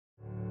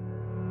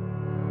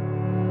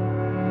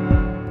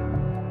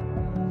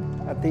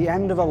At the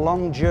end of a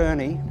long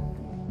journey,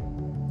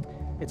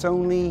 it's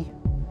only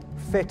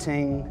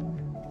fitting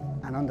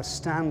and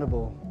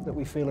understandable that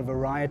we feel a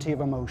variety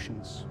of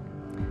emotions.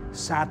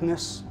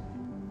 Sadness,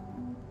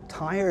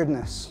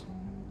 tiredness,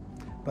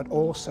 but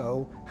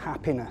also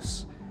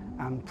happiness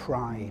and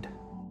pride.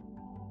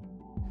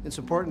 It's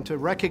important to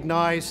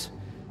recognize,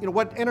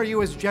 what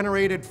NRU has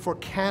generated for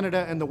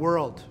Canada and the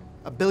world.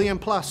 $1 billion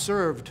plus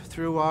served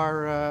through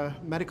our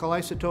medical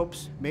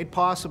isotopes, made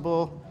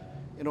possible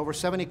in over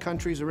 70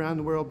 countries around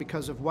the world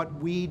because of what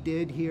we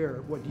did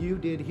here, what you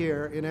did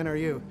here in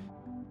NRU.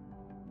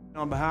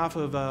 On behalf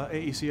of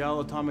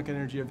AECL, Atomic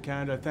Energy of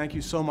Canada, thank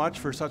you so much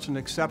for such an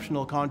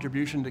exceptional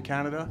contribution to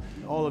Canada.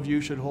 All of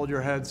you should hold your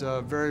heads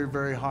very,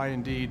 very high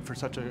indeed for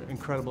such an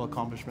incredible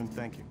accomplishment.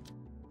 Thank you.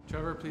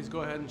 Trevor, please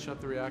go ahead and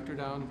shut the reactor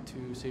down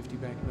to safety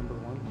bank number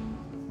 1.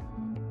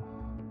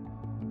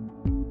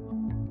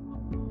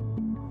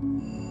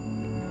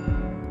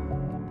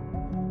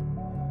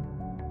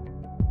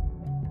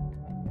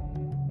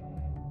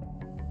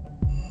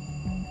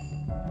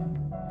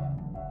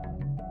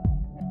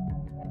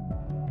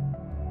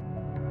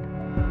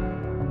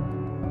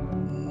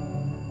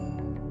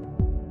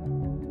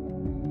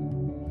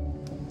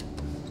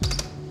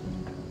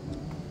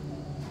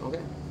 Okay,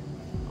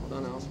 all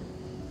done, Alistair.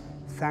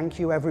 Thank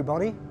you,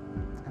 everybody,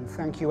 and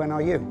thank you,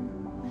 NRU.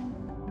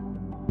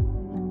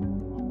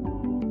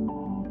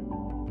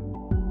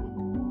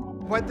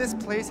 What this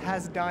place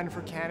has done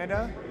for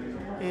Canada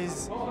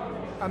is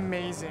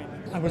amazing.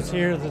 I was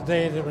here the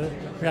day the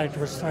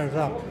reactor was started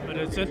up. But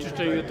it's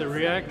interesting that the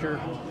reactor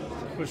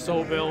was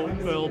so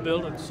well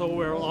built and so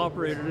well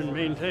operated and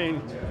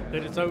maintained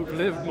that it's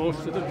outlived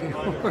most of the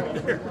people who were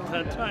there at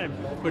that time,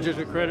 which is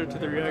a credit to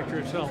the reactor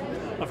itself.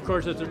 Of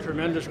course, it's a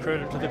tremendous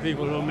credit to the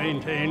people who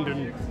maintained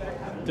and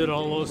did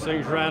all those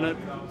things, ran it.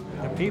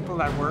 The people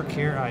that work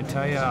here, I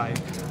tell you,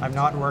 I've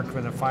not worked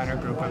with a finer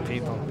group of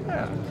people.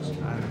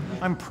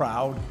 I'm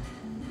proud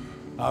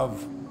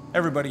of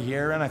everybody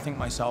here, and I think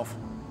myself,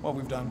 what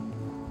we've done.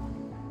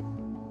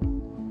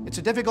 It's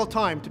a difficult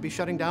time to be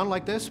shutting down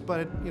like this,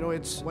 but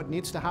it's what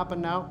needs to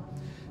happen now.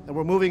 And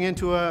we're moving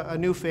into a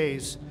new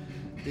phase,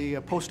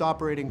 the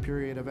post-operating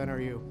period of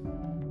NRU.